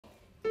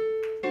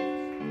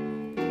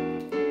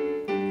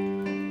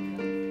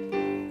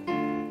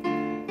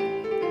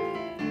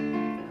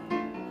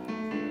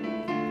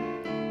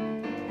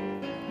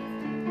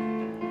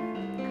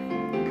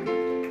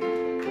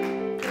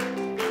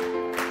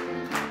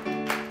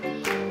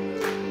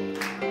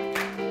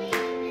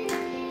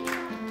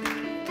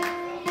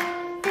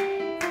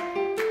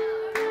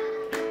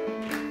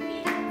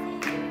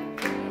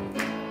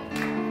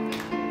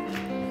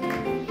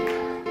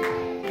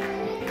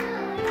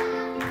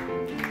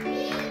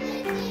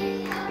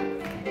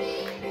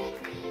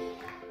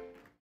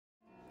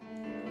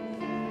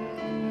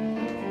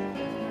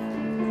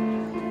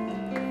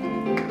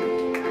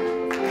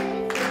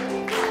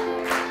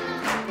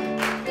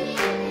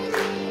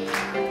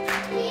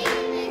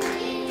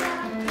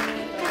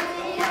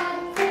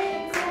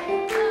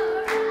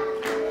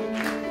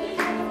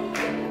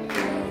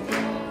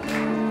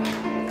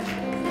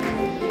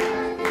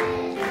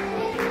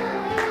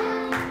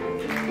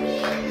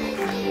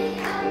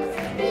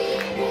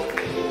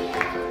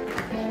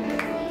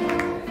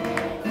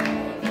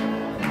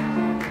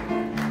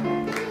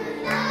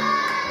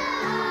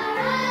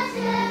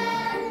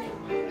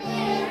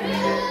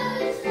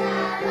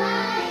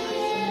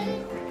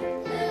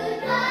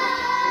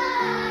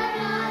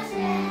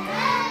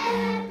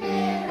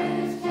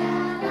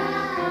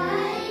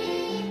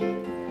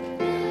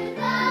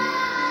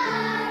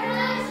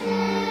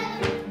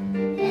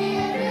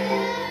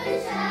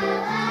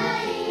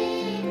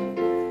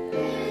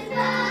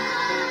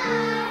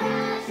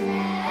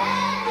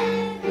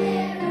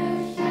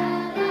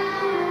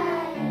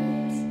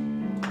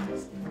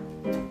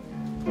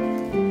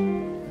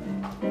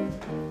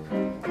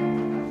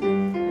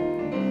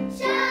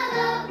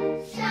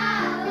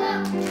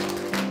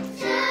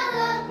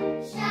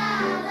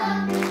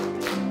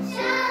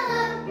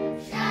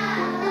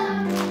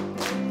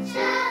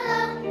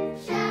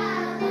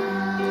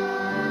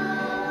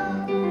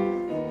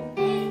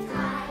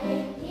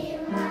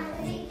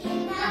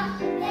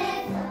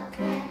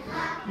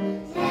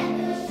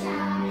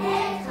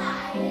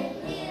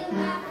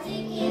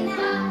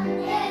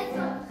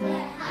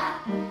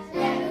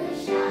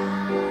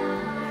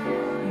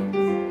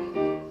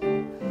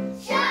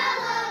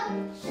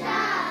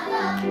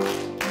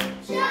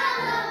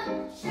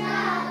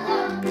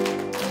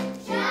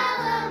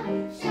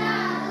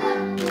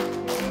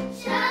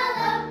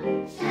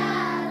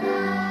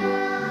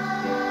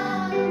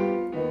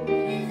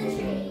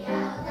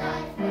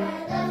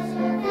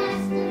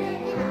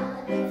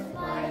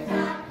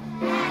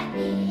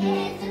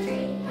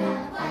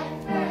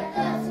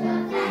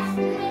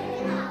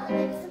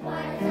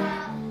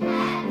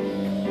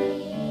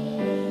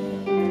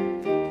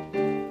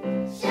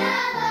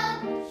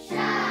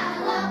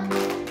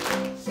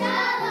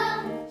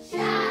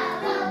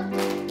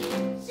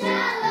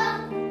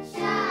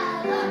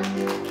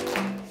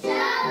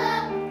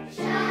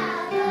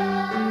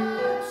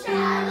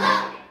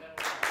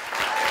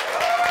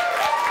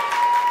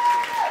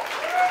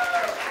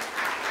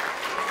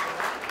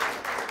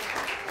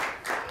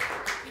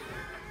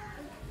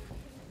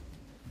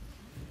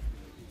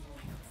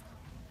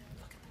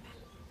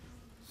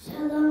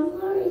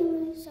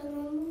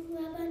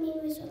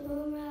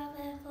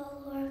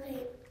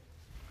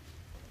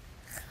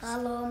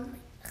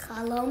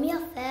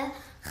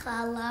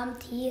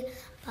קמתי,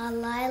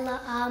 בלילה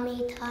על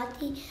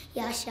מיטתי,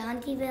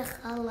 ישנתי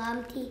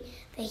וחלמתי,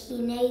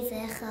 והנה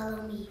זה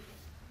חלומי.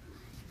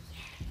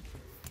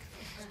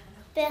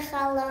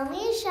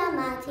 בחלומי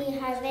שמעתי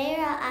הרבה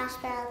רעש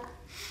בעולם.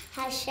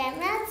 השם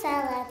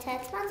רצה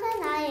לתת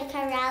מתנה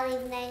יקרה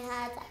לבני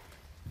האדם.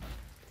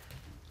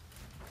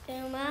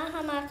 ומה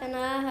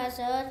המתנה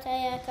הזאת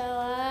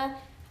היקרה?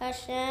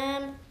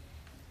 השם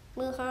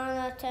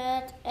מוכן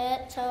לתת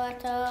את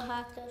תורתו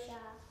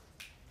הקדושה.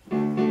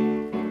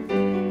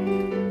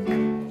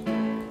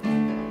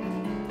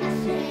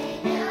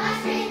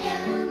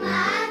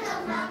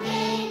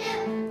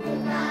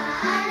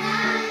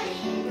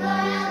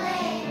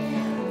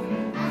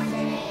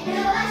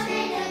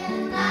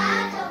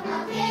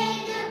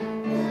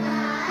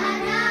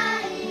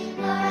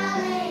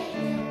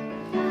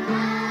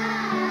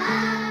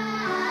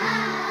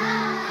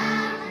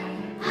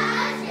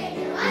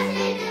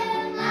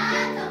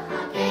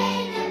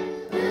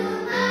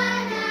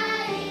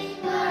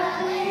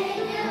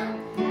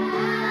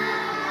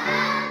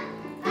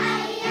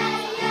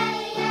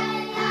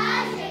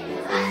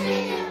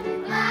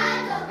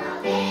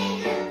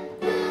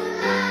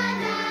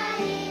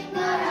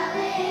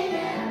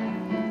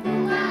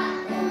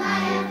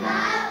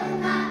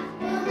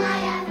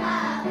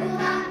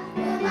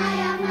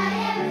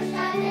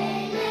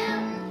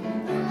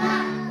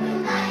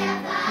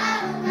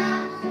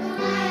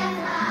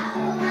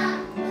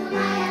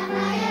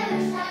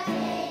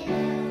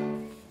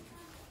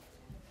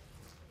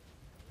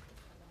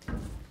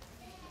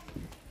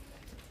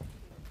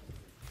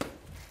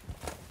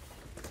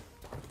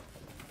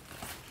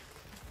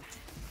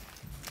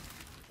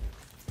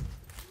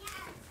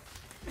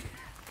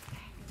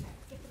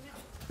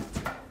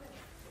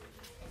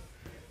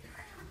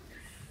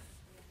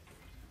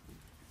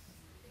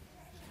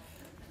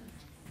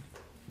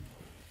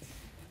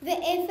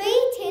 ואיפה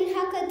ייתן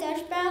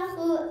הקדוש ברוך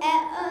הוא את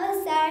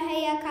האוצר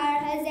היקר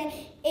הזה,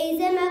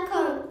 איזה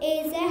מקום,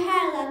 איזה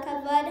הר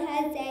לכבוד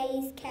הזה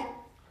יזכה.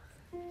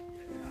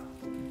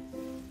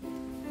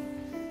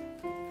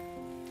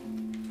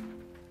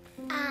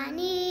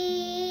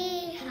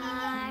 אני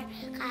הר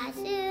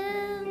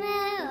חשוב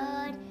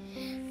מאוד,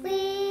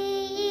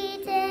 לי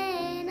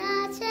ייתן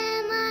את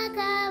שם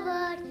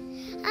הכבוד,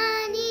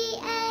 אני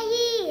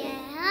אהיה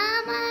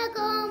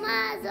המקום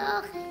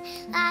הזוכה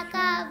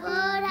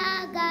לכבוד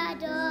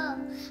הגדול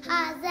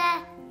הזה.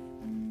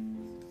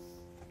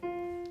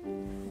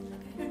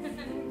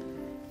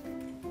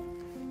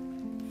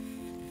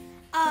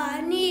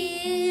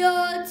 אני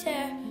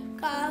יותר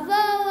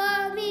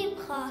גבוה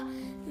ממך,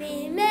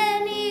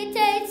 ממני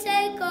תצא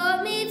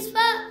כל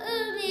מצווה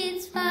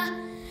ומצווה,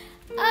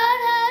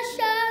 עד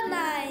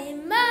השמיים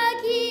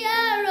מגיע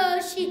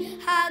ראשי,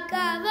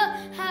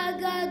 הכבוד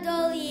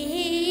הגדול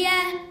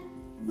יהיה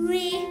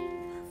לי.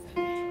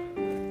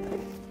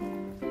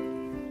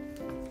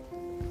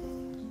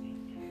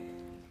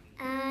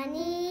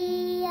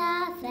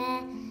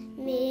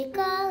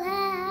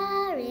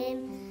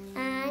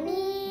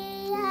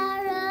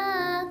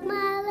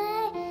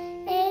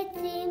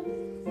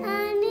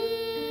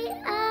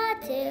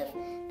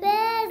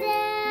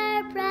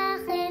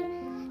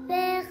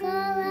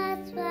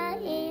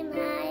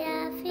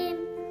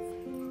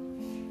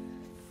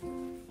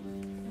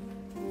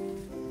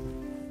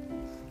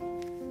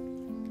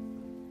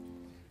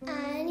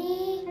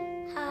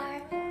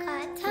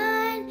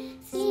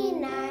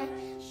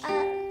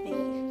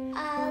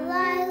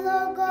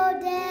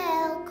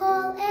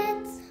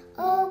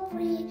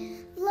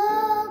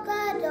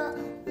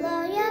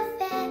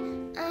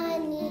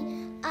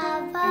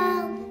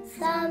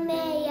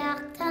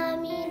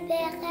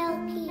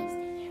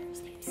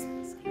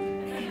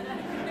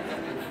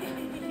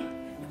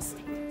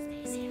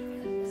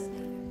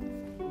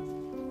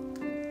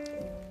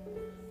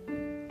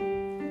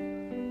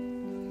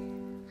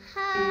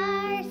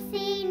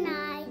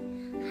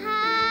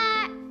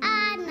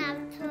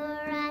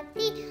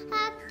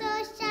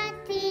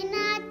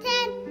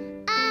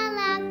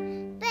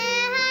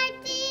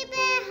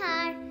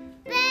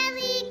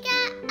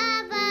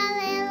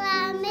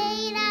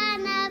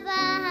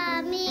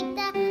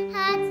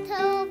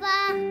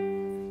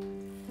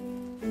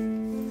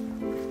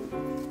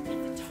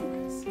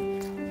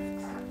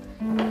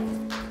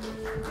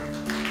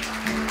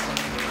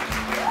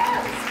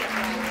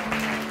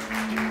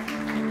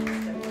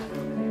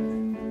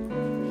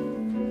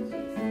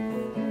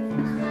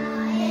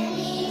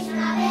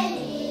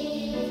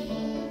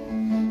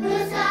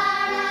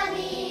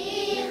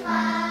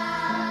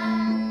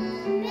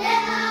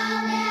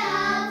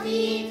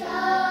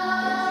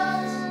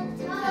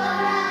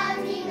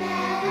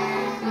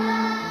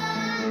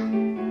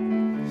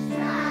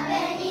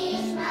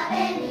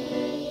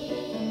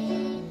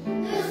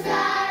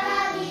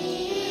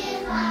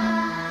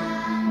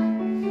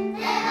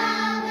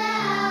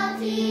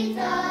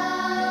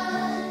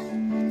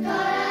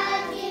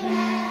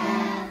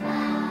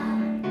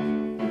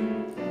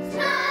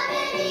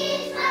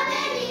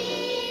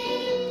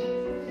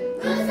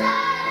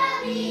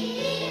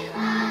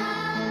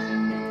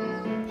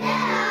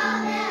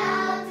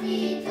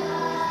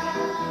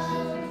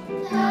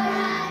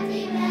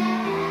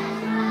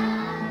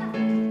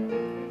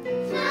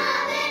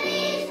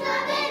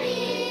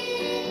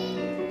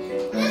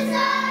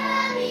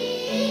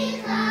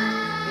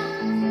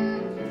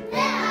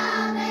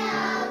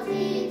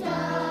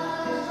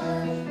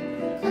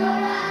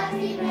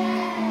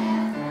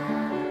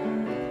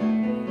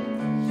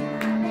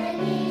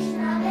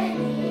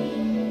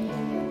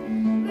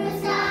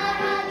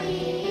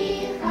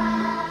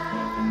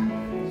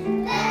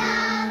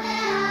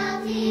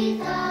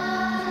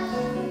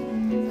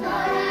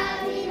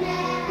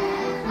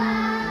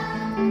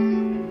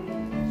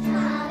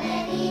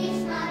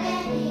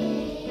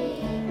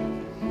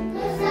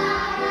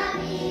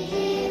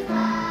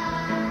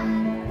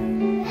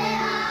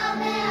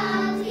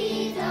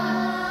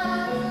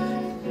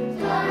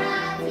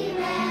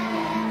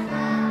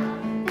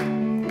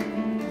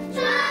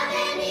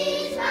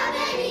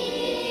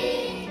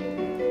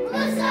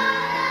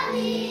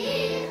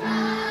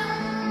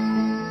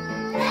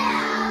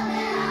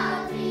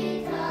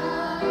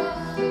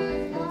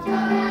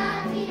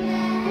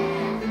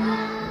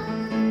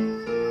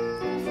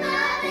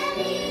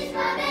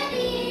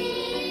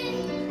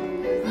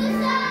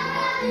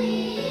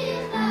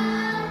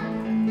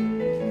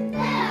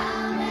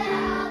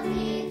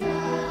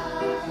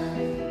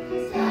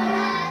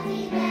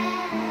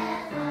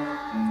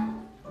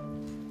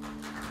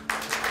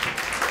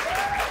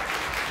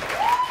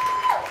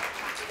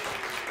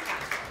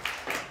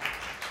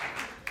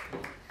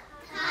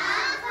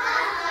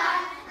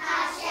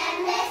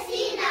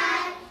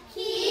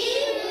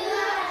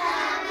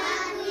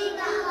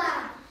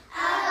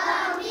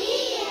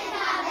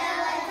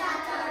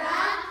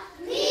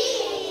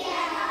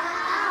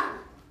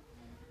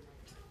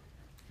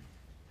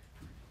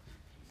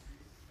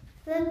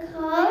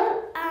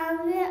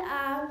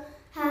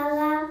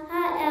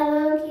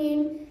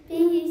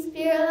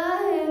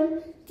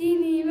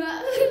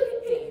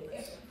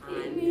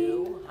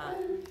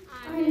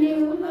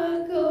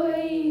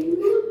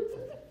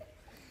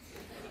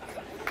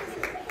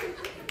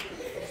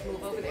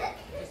 Move over there.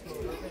 Just move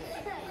over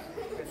there.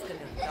 That's good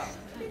enough. Go.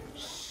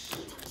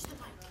 Touch the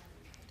mic.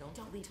 Don't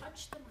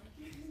touch the mic.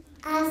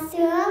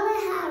 אסור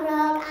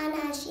להרוג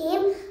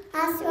אנשים,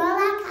 אסור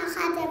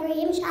לקחת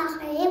דברים של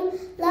אחרים,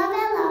 לא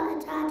ולא,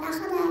 את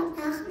התחת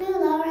אנחנו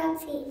לא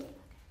רוצים.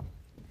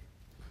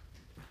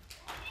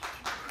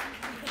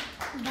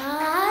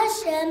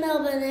 בהשם אל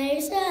בני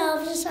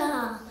ישראל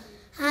ושאל,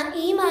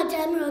 האם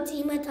אתם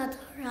רוצים את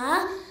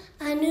התורה?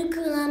 אנו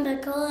כולם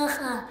בכל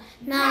אחד,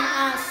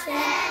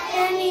 נעשה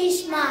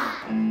ונשמע.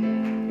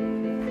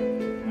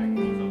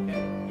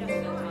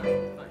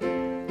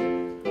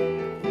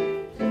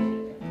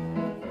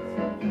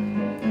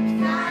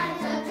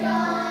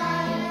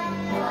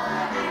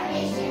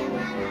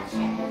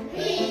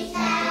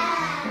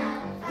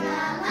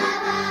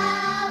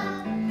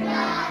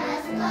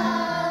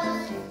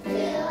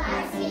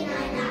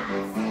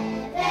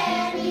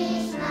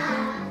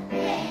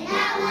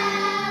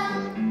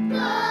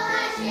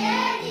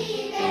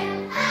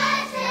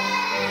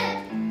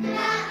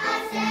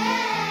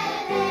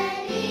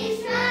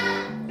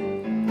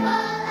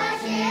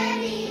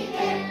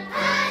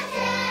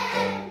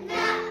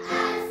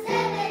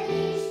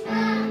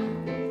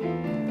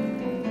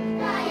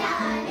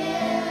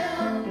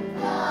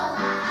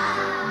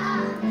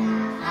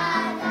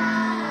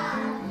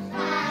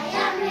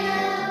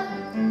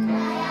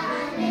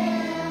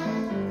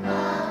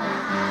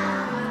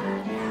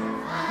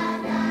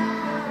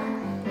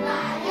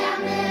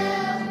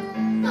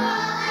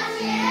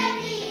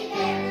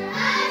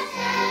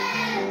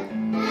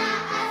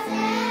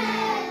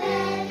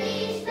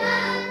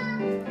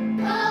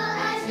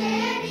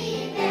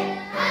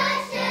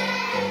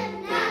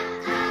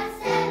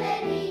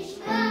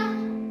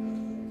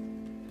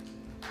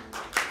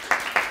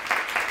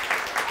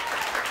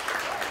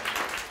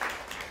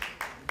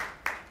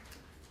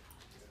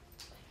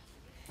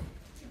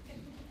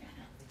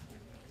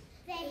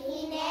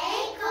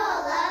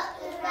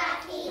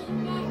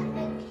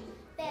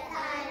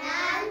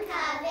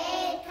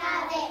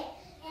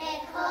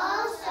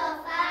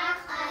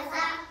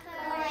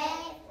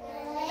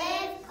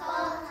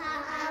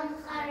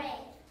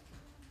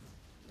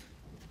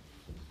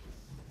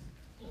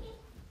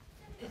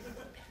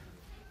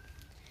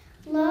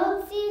 לא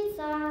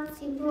ציצה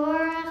ציפור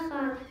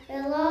אחת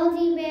ולא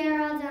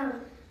דיבר אדם,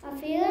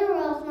 אפילו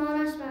רוח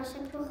לא נשבה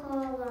שבכל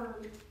העולם.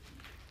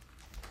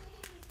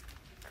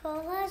 כל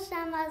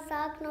השם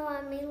עזקנו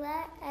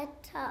המילה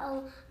את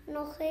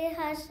אנוכי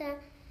השם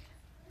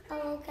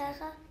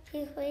אלוקיך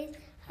הכריז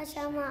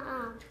השם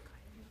העם.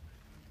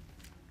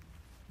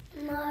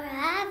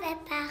 מורה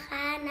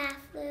ופחה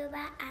נפלו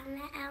בעם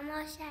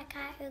ואל משה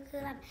קראו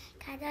כולם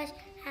קדוש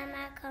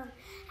המקום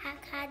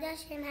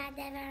הקדוש עם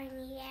הדברים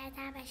יהיה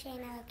אתה בשם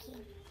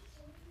אלוקים.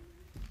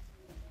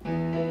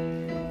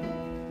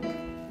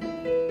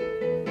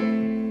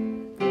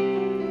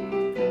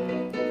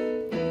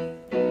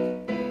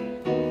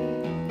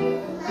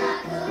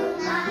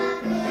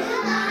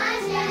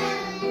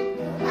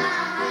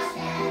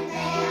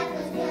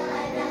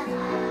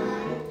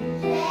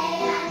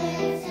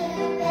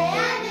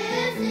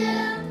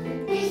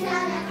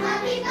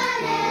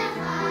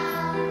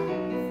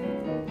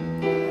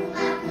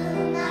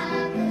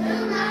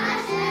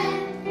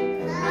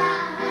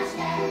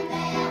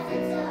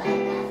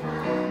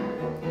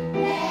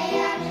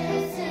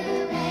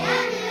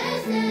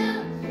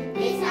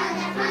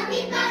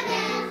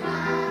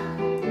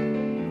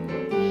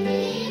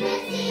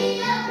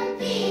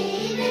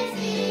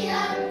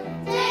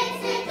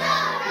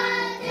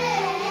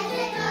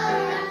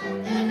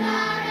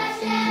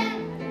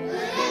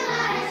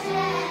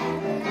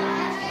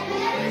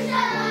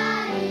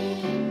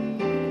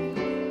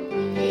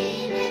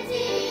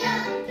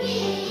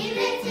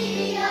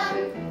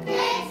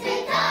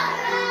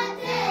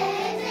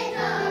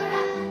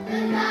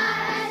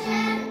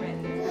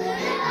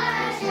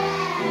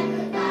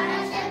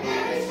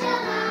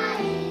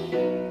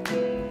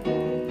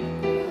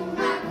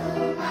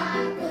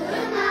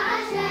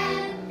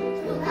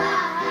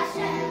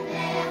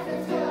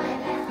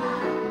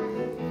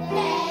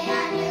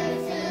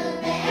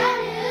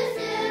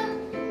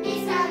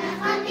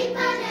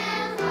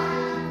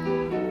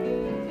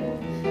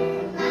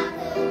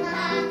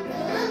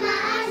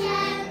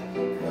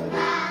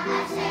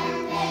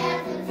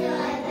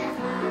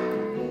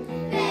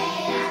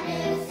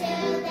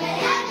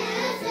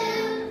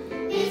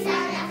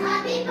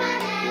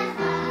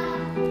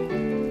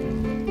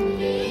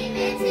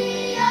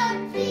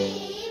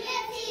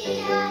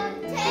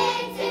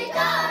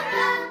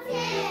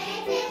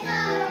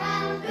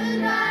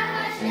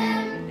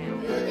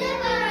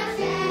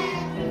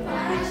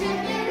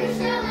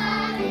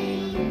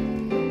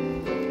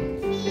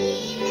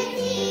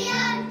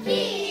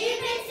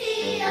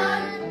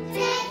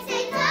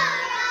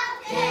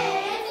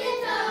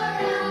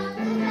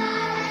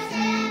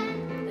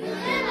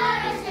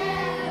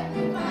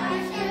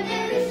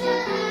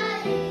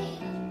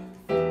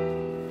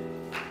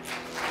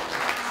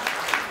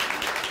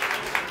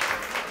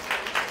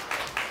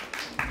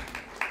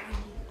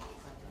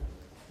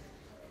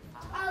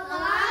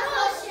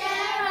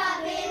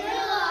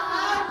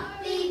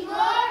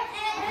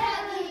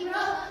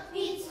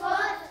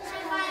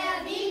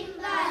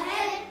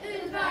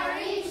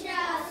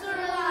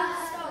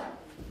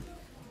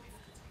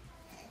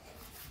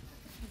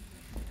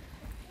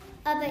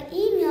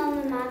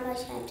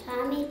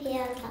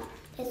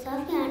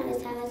 וסופיין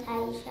וסבת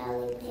האישה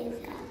לפני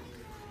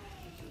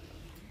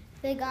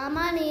וגם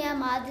אני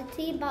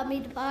עמדתי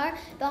במדבר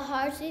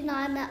בהר סיני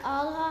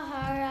מעל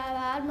ההר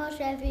ירד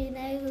משה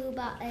והנה הוא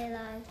בא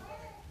אליי.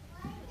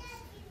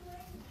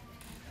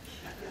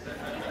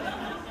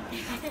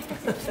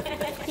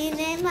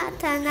 הנה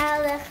מתנה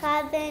לך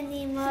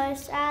בני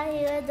מורשה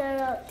היא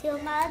לדורות,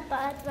 תלמד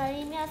בה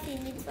דברים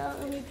יפים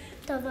מצוות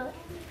טובות.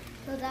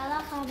 תודה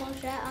לך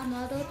משה,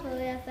 עמד אותו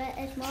יפה,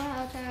 אשמור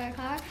על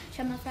תרקר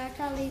שמסרת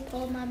לי פה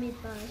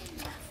במדבר.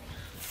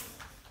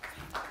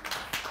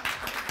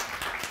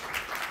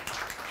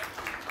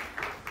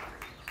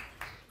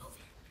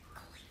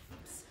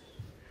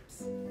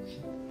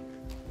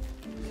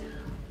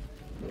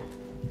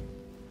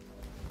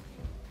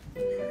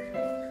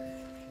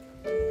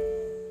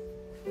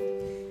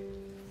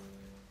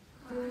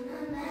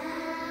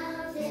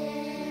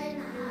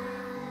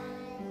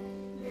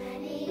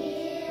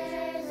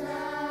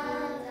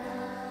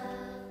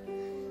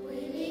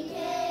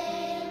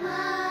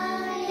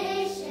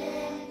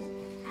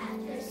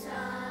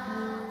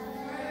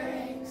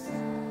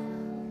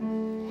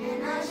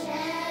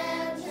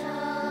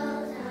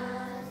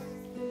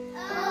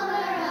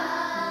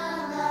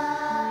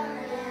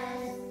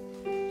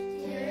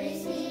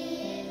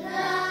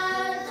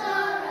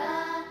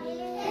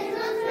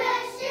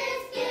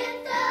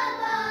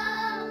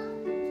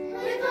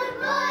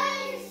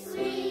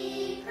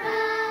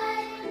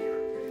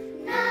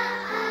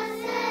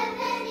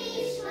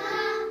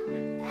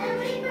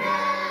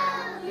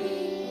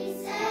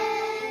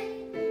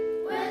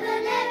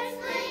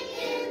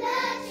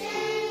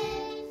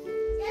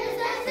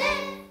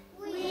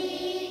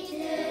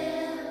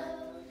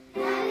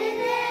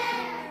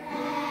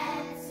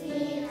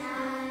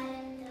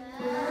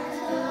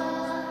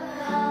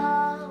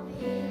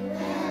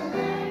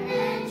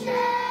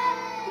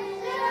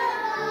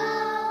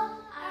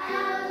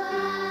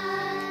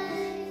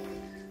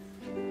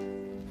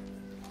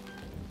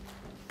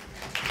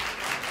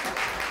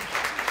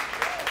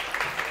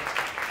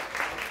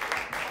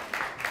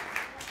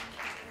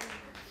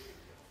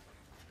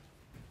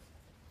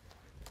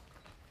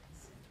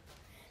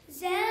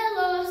 זה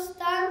לא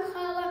סתם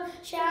חלום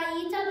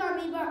שהיית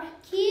במדבר,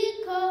 כי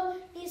כל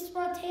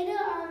נספותינו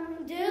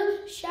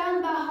עמדו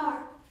שם בהר.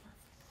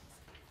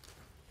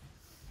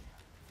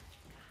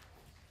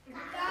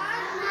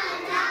 גם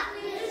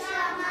אנחנו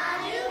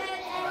שמענו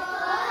את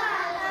כל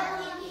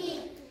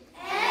הלקיקים,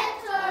 את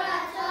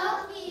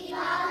תורתו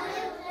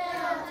קיבלנו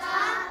ואותה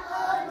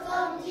עוד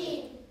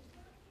לומדים.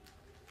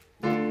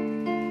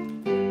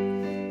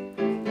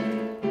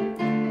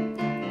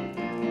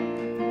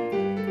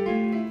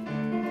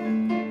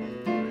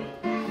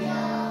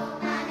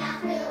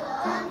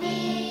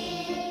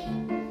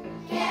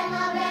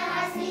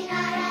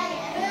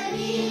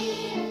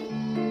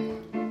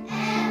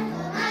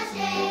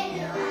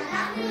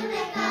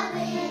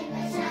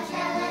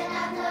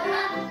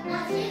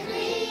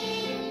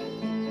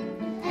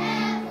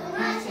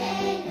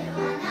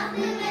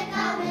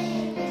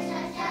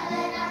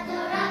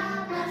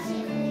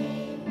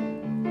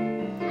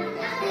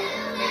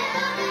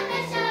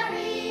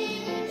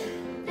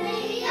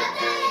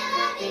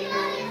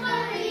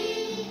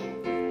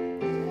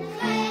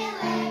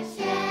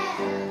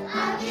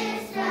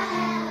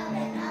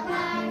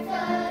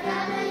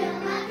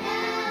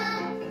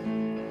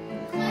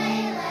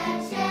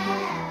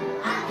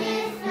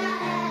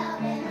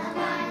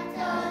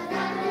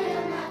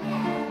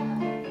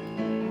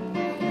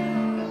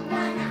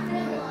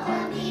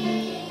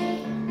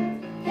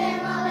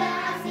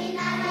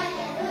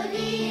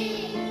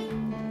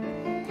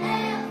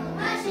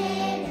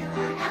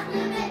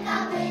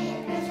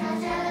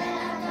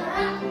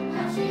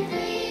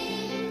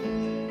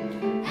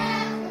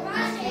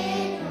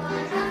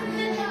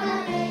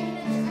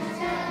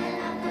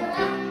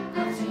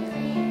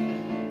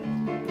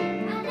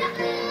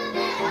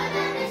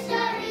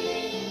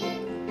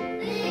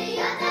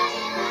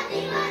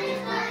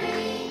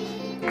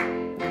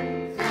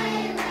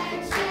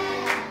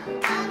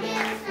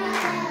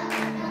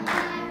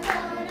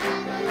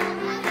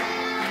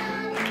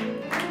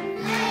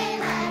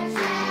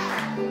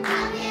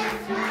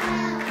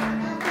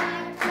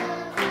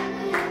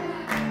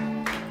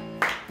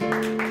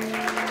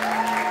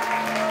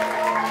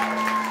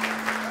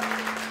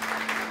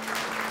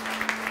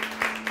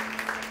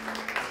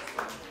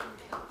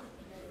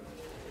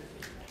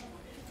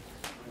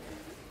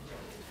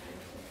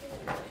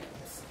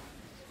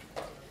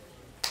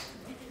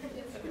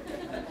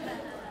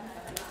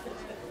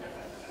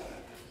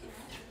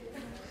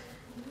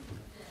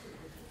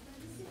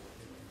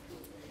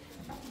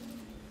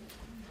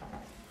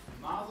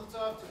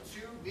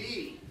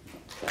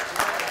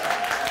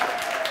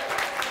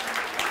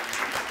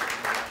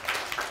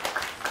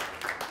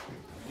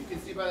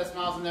 By the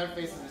smiles on their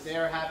faces, they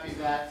are happy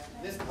that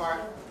this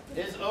part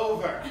is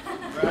over,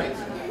 right?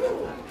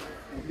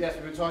 Yes,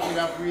 we were talking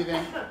about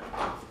breathing,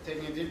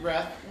 taking a deep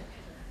breath,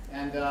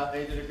 and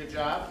they did a good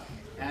job.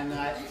 And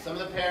some of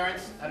the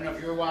parents, I don't know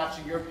if you were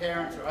watching, your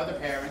parents or other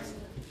parents,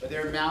 but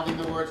they're mouthing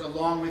the words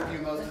along with you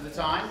most of the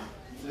time.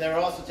 So they're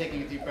also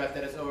taking a deep breath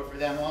that it's over for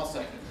them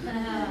also.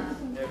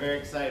 They're very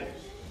excited.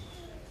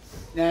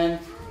 And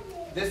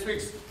this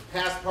week's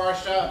past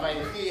Parsha,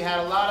 Vayechi, had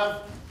a lot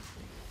of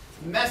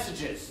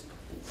messages.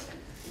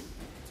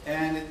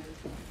 And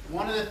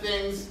one of the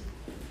things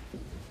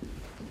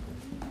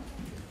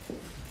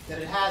that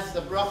it has is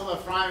the bracha of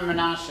Ephraim and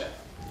Menashe,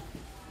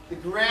 the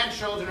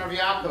grandchildren of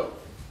Yaakov.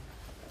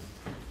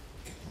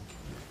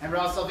 And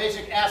Rav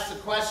Soloveitchik asked the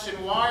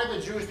question, why are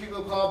the Jewish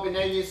people called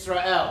Bnei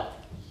Yisrael?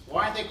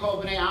 Why aren't they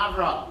called Bnei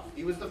Avraham?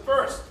 He was the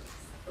first.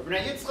 Or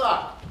Bnei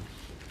Yitzchak.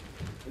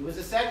 He was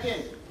the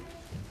second.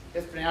 I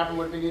guess Bnei Avraham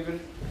would have been even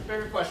a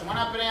bigger question. Why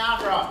not Bnei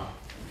Avraham?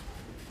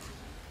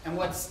 And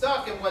what's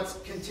stuck and what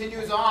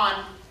continues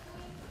on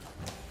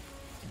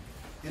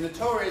in the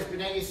Torah is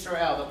Bnei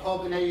Yisrael. They're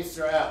called Bnei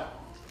Yisrael.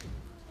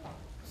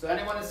 So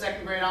anyone in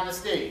second grade on the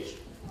stage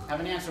have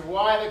an answer.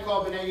 Why are they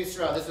called Bnei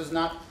Yisrael? This was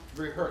not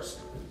rehearsed.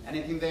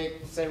 Anything they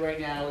say right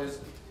now is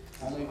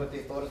only what they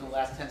thought in the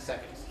last 10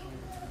 seconds.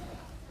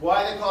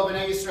 Why are they called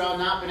Bnei Yisrael,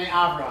 not Bnei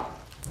Avraham?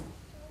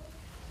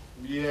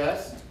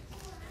 Yes?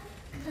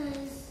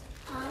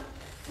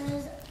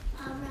 Because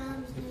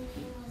Abraham's name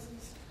was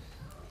Israel.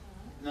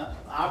 No,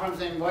 Avraham's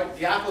name, what?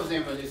 Yaakov's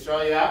name was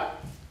Yisrael, yeah?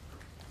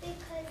 Because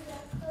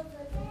Yaakov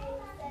was a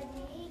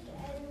tzaddik,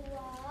 and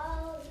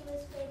while he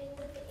was fighting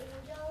with the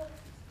angel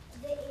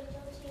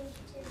changed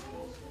his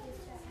name to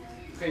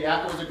Yisrael. Okay,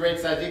 Yaakov was a great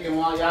tzaddik, and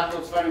while Yaakov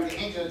was fighting with the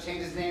angel, he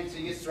changed his name to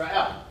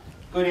Yisrael.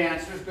 Good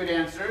answers, good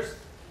answers.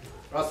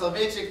 Rav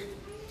Soloveitchik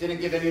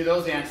didn't give any of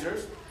those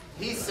answers.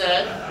 He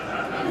said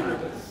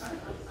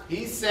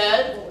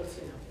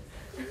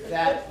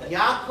that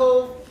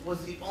Yaakov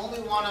was the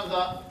only one of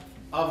the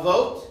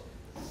avot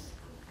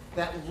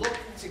that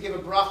looked to give a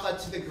bracha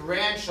to the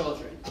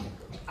grandchildren.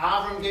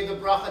 Avram gave the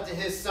bracha to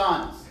his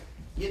sons.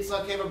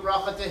 Yitzchak gave a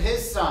bracha to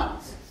his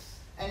sons.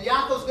 And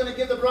Yaakov's going to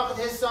give the bracha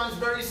to his sons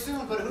very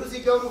soon, but who does he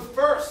go to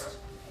first?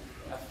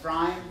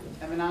 Ephraim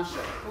and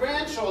Menashe,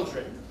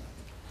 grandchildren.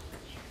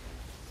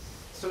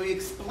 So he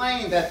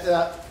explained that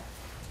the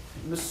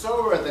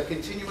Masorah, the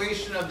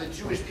continuation of the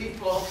Jewish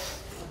people,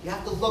 you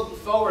have to look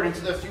forward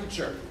into the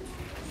future.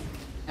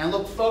 And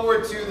look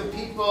forward to the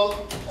people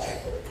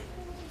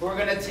who are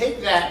going to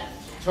take that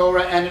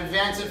Torah and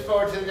advance it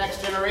forward to the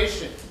next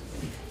generation.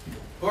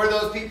 Who are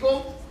those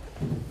people?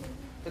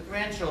 The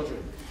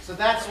grandchildren. So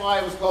that's why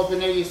it was called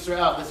Bnei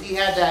Yisrael, because he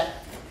had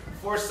that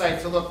foresight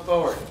to look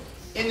forward.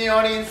 In the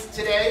audience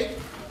today,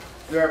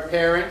 there are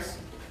parents,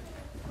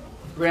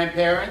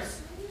 grandparents.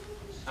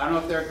 I don't know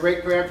if there are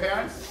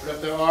great-grandparents, but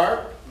if there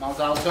are,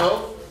 Mazal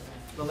Tov.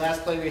 The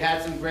last play we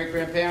had some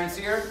great-grandparents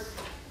here.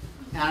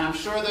 And I'm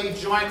sure they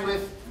joined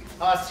with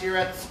us here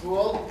at the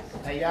school,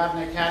 at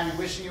Yavneh Academy,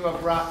 wishing you a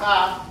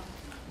bracha,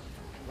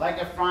 like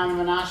Ephraim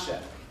and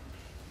Menashe,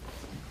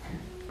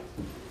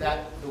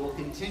 that it will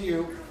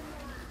continue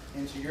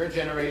into your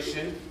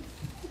generation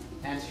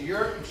and to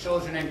your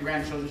children and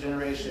grandchildren's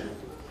generation,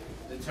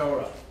 the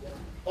Torah.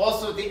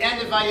 Also, at the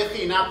end of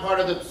Vayechi, not part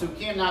of the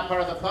psukim, not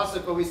part of the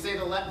pasuk, but we say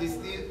these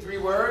three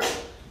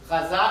words: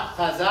 chazak,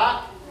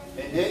 chazak,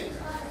 v'nit.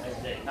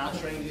 Not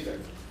trained either.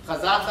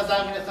 Chazak,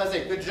 chazak, v'nit,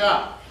 chazak. Good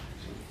job.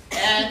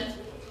 And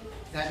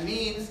that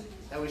means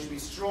that we should be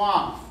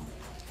strong,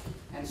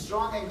 and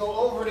strong and go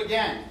over it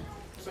again.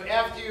 So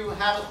after you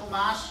have a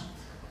chumash,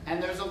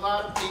 and there's a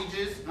lot of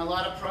pages, and a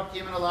lot of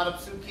prakim, and a lot of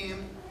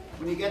psukim,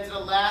 when you get to the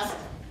last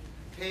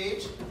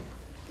page,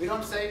 we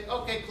don't say,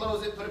 okay,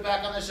 close it, put it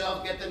back on the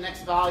shelf, get the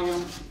next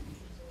volume.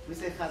 We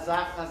say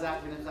chazak,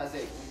 chazak, v'nit,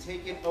 chazak. We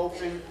take it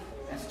open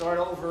and start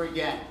over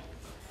again.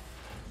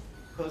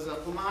 Because a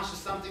chumash is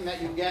something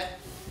that you get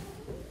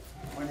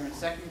when you're in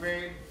second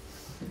grade,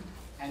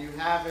 and you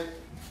have it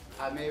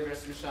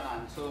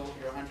until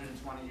you're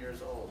 120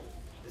 years old.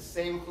 The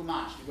same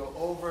chumash. You go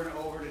over and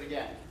over it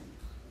again.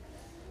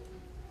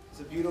 It's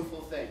a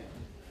beautiful thing.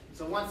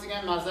 So once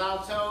again,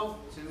 Mazal Tov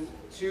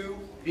to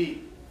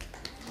be.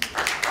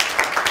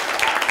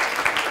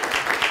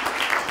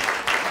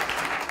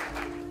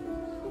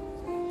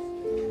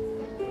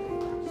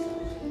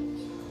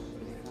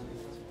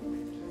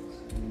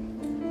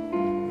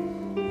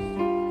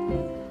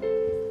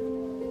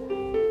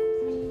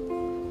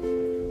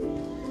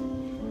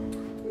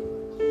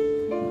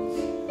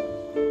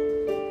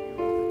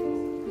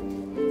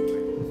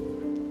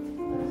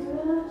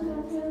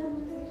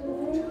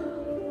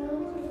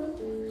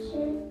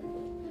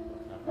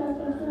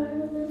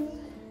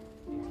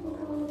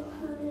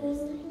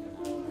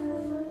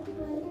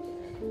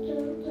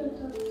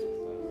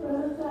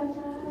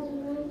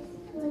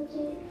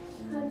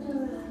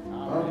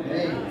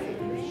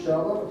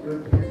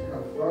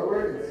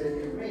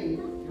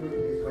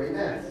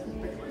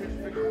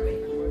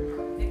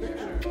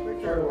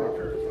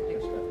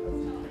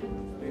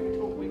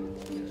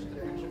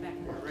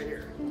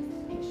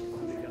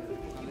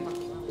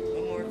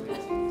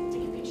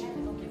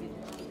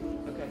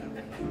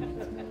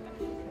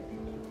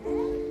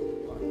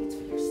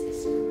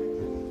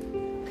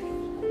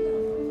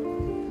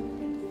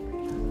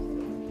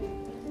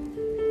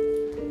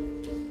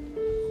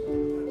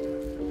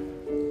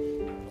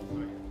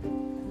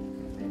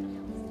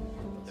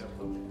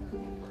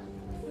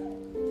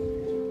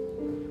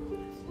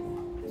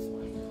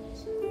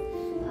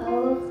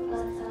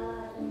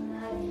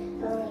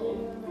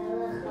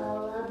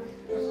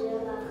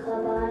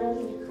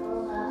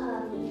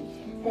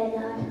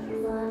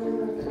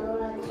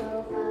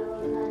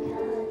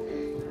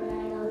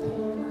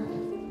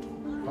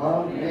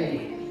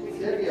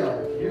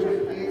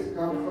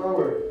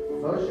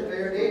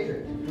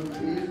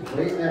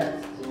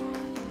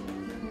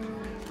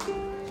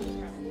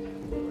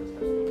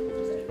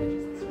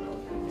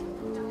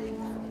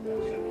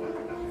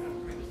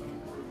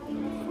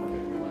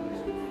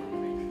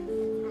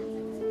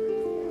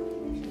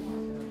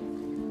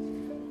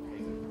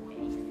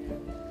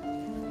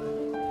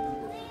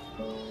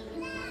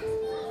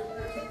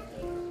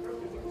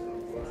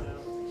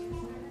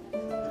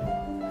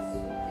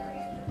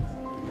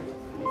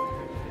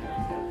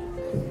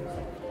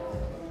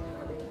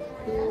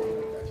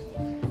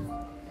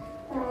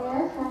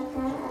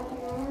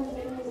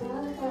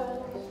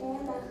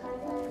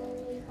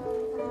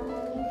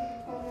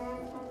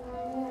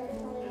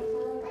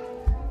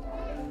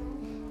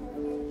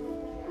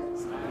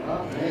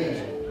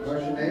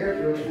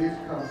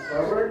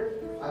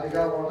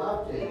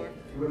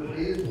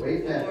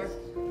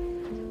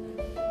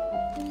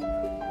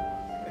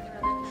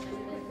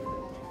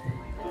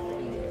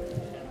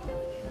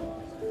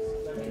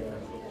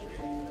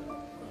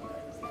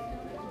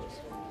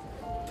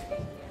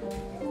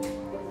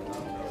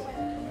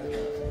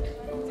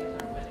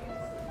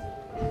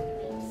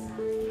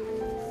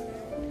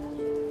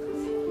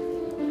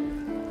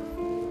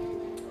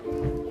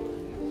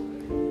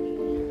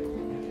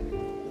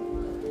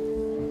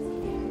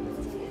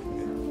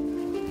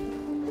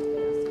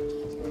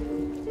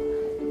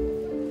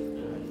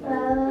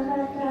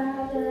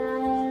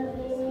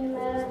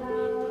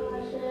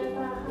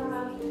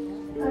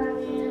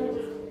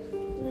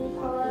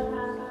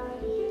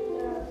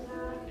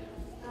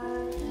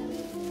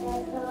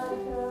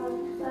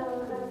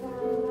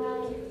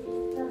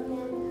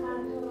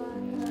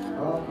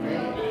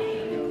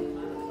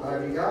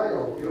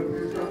 Abigail, you would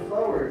please come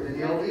forward.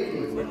 Danielle Levy,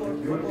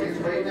 you would please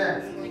wait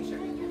next.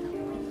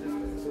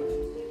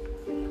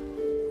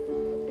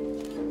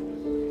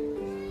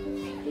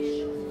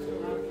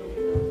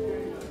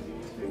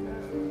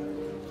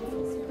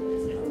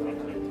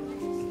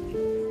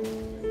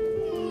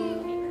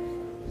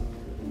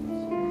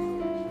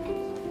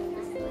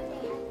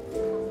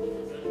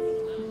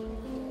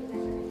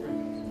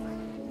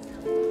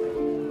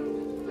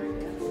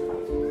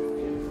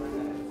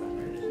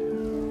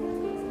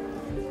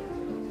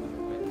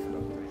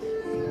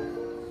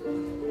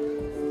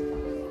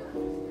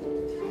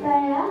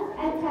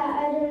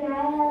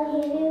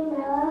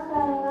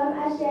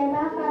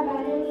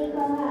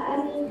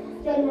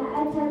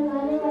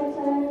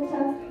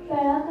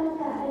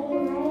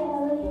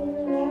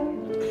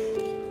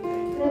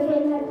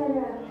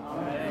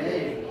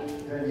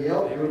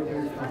 Danielle, you would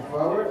please come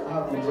forward.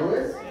 Avi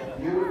Lewis,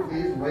 you would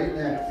please wait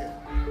next.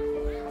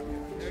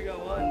 Here we go.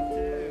 1,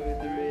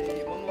 2,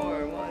 3. One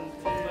more. 1,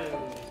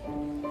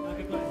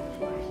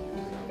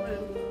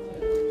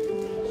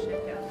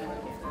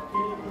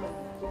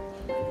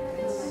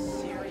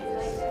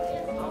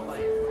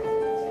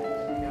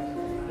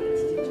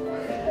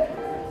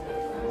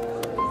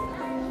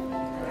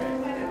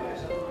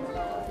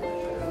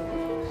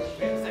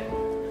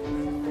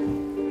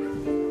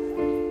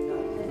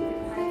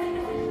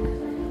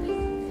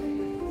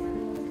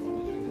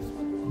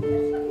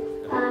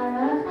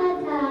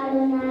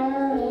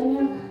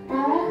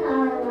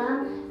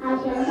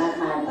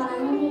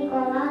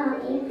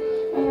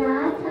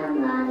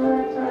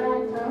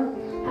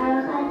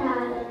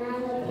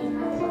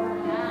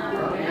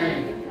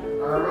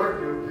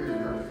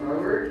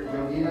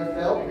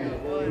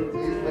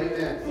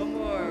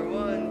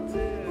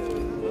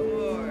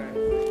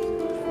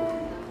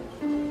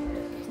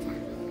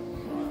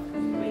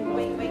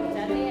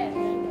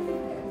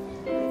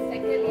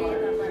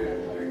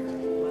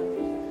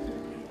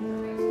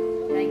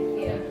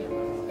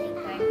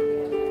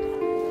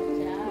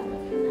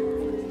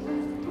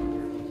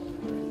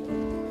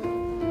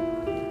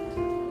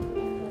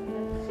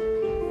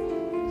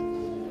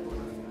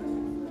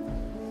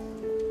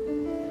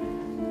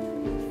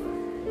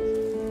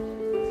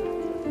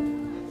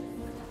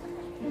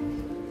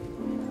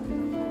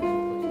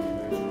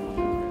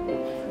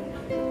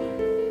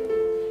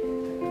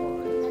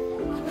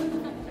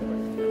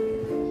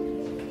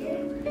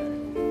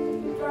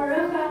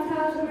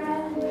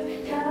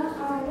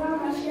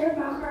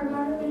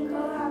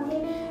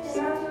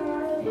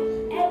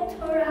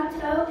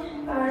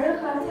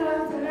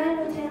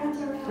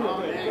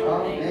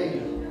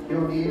 Amen.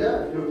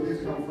 Yonita, you would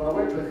please come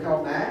forward.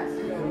 Raquel Max,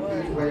 you would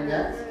please wait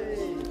next.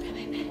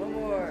 One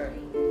more.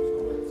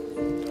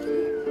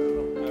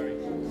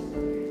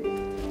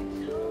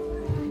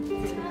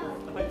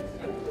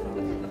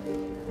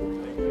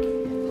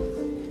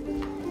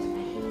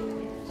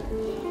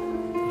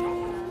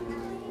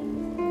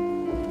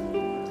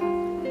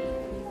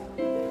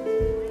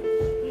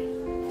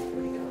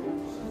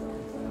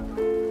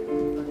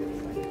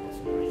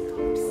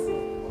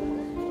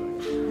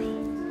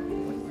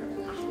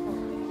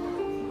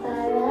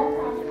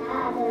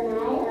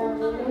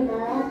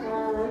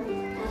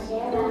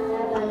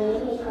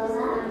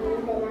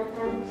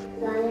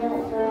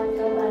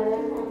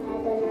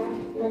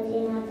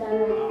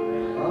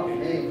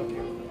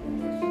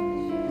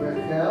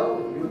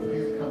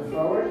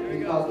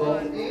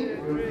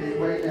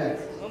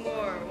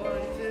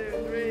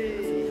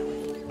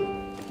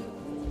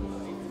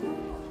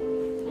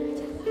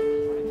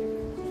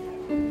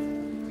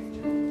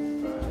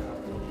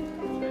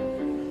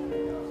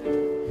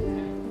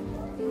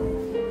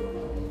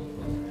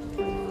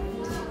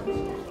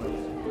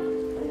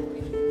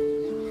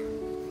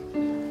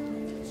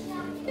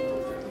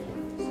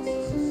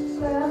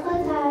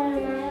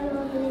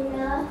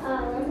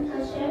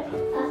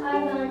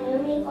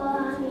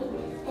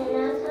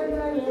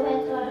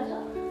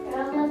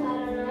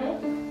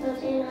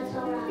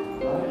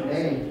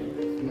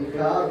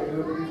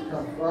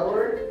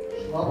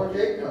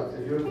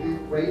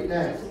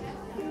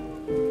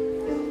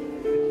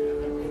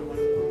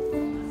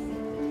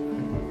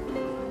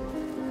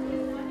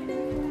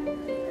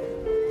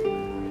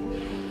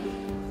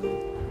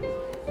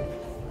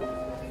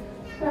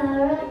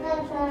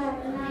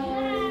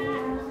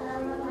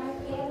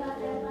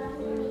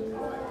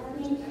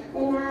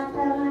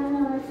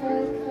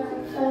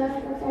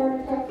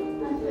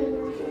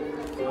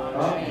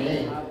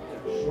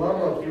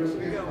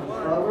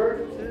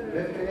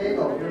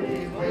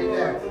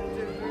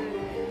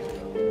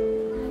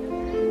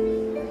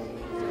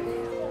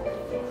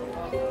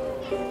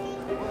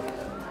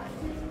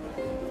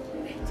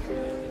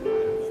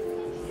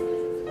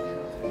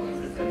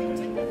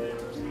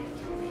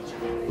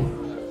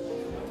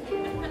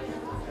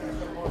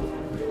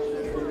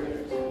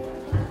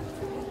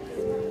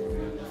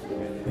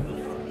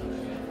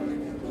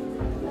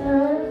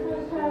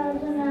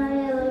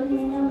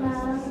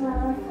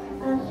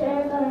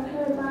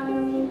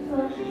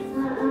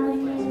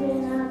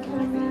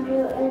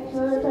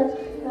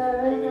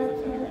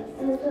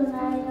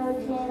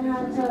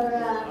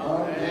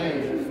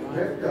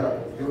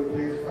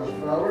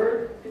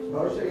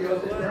 Moshe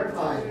Yosef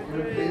Bergheim, if you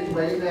would please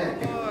wave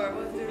in. 4,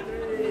 1, 2,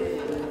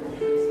 3.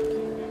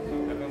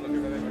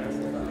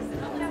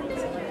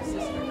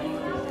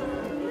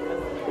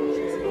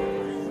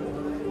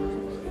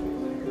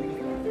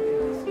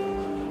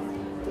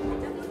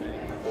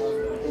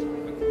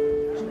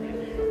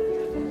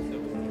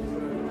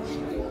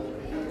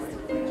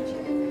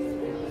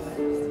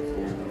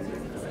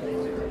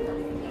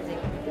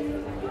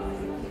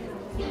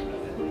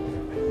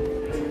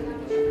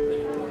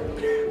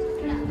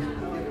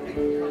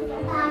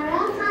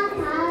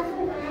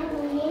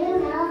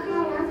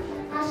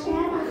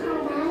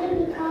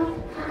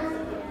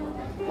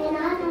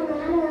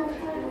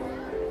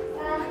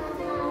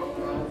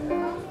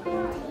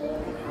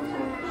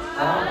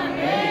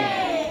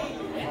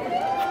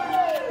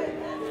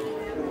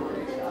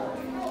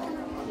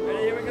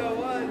 Ready, here we go.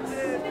 1, 2,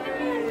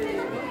 3.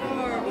 One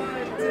more.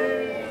 1, 2,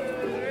 3.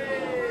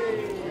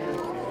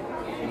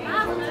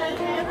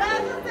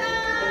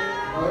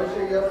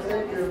 Moshe Yosef,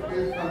 if you would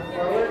please come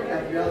forward.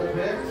 And the other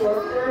men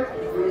closer, if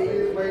you would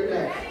please wait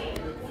next.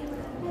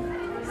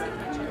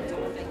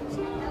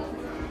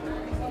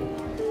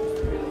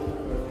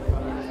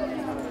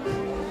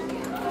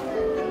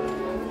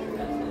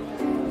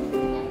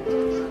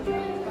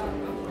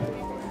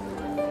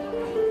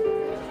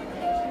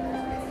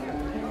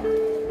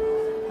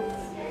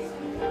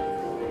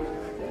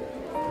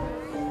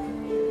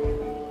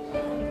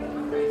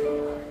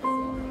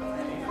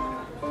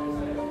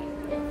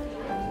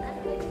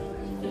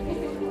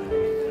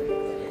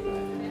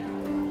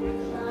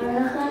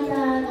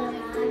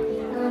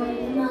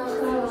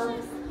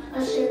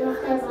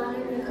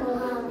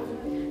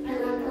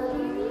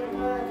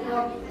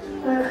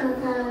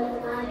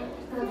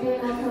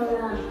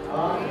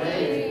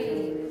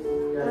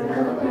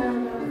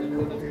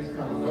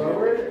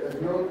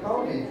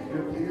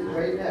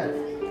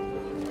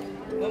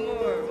 One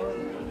more. 1.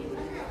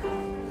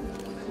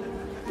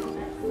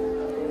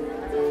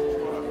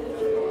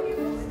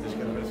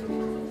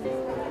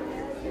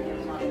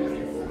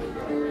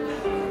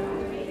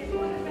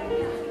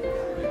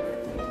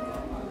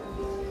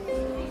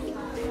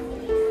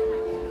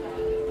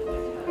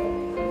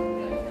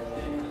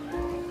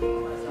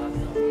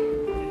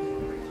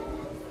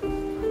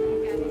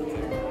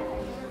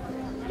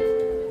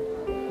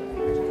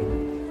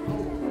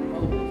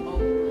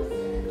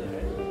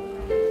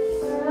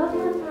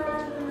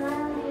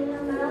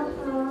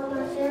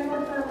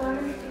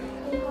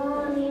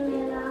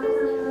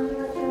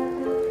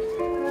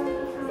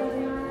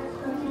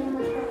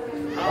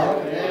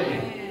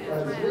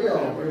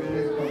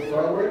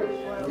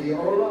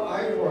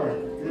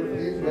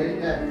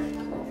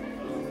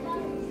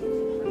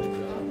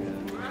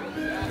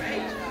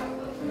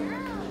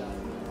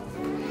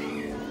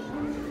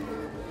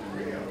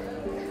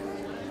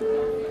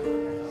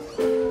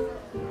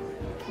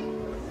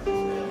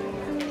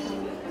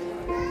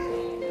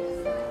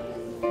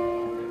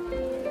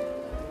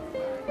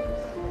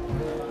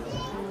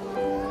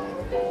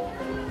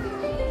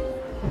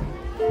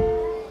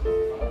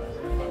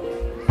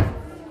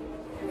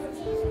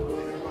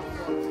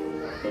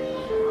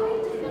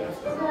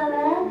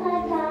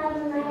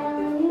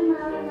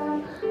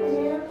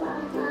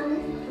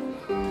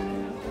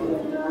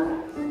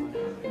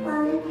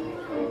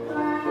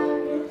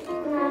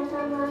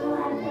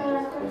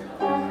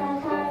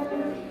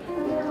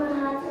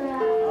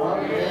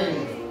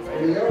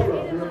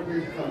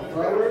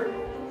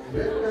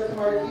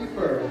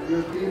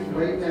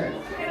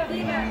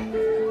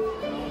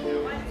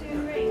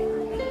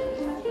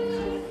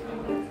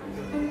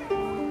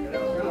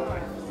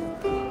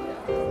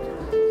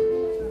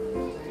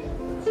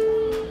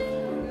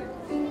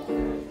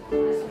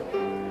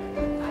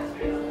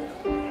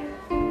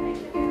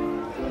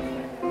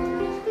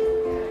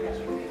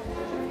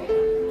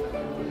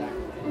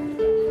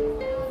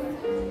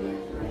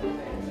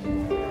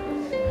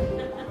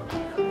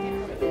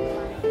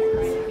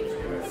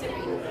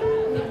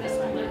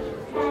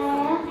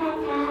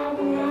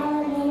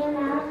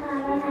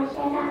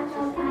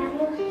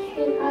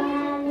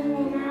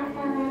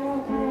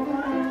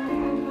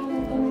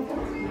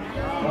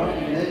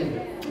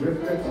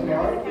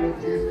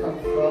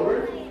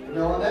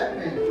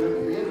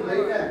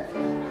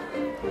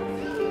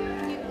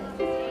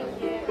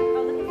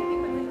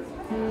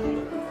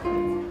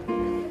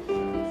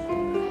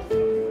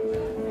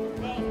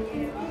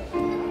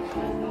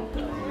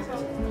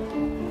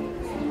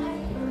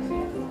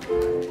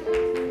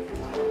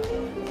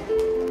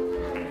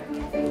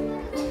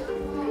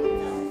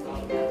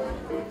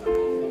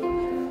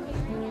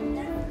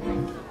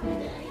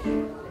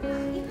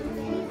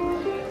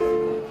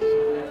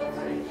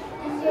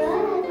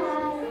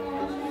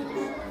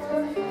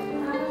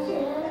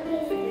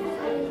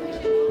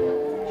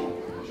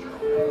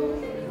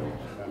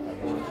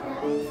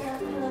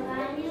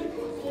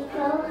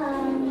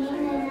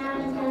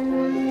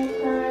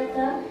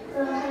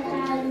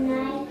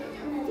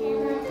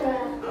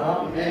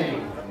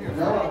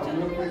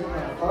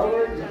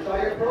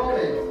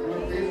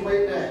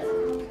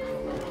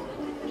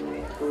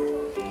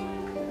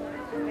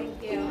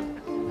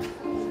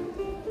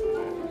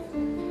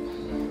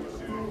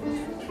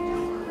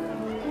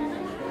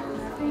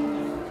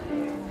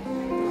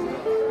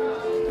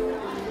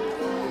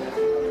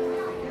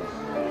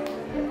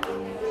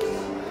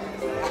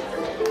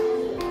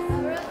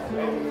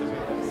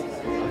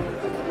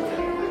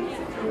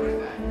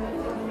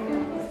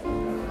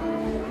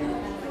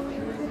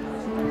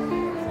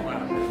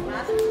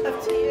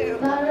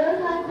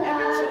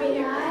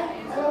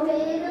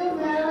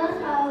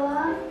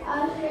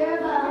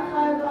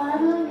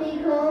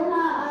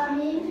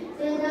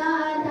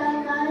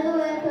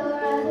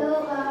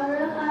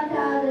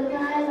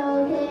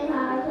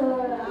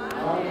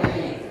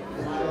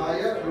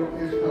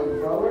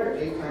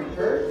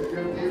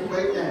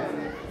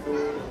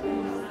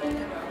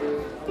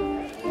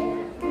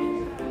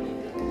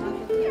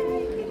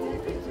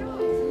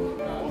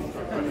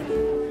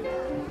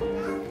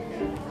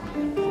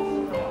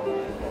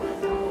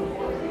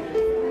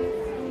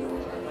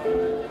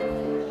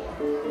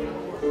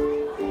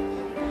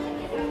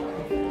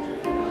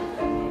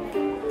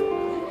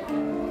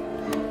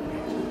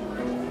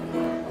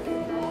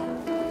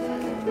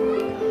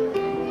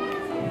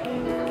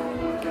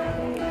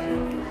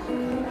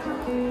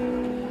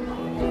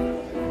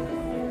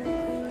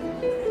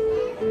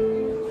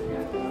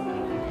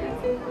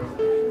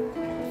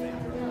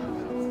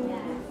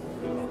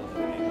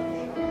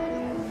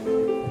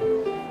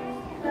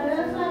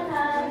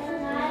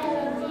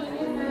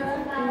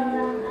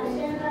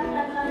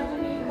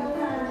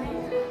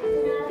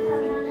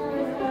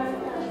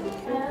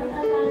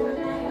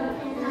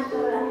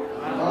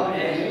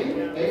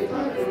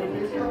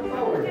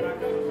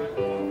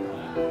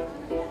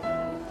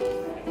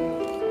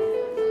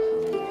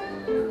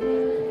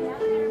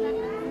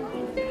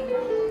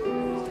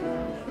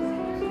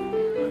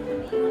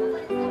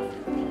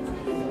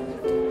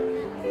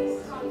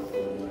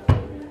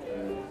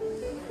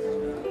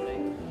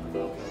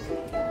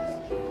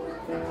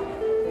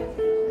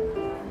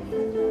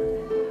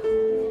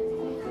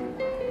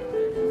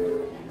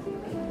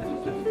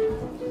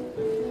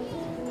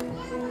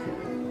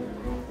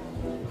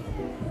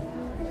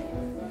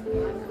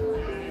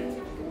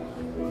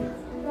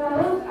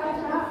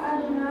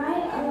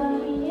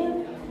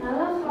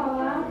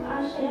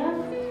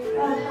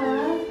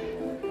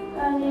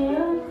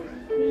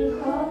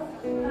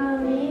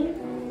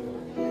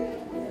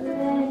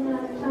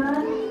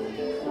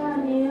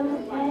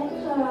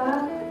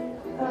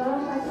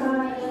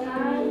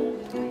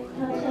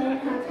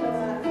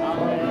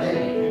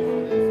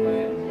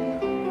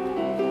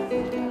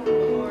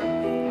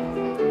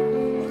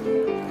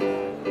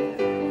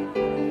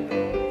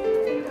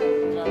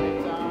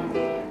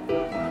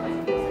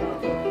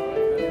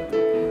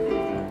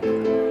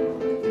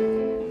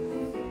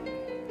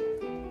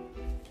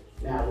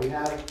 we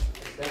have a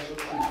special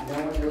treat.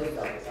 No one knows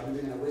about this. I'm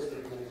even going to whisper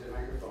into the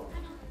microphone.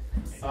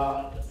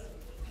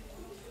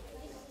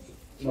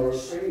 Laura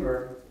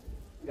Kramer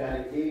got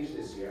engaged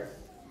this year,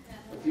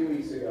 a few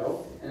weeks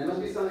ago, and it must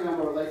be something on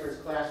Laura Leifert's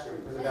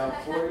classroom, because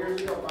about 4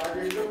 years ago, 5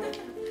 years ago,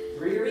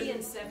 3 years? 3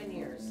 and 7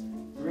 years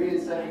 3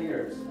 and 7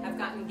 years. have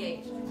gotten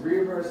engaged.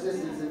 3 of her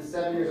assistants in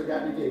 7 years have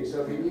gotten engaged.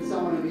 So if you need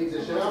someone who needs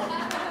a show,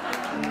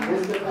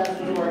 this is the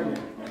classroom to work in.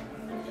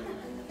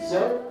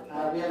 So,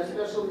 we have a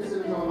special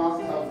visit from a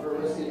master for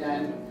Lucy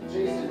and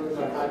Jason, who's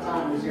our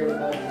part-time, who's here with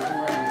us.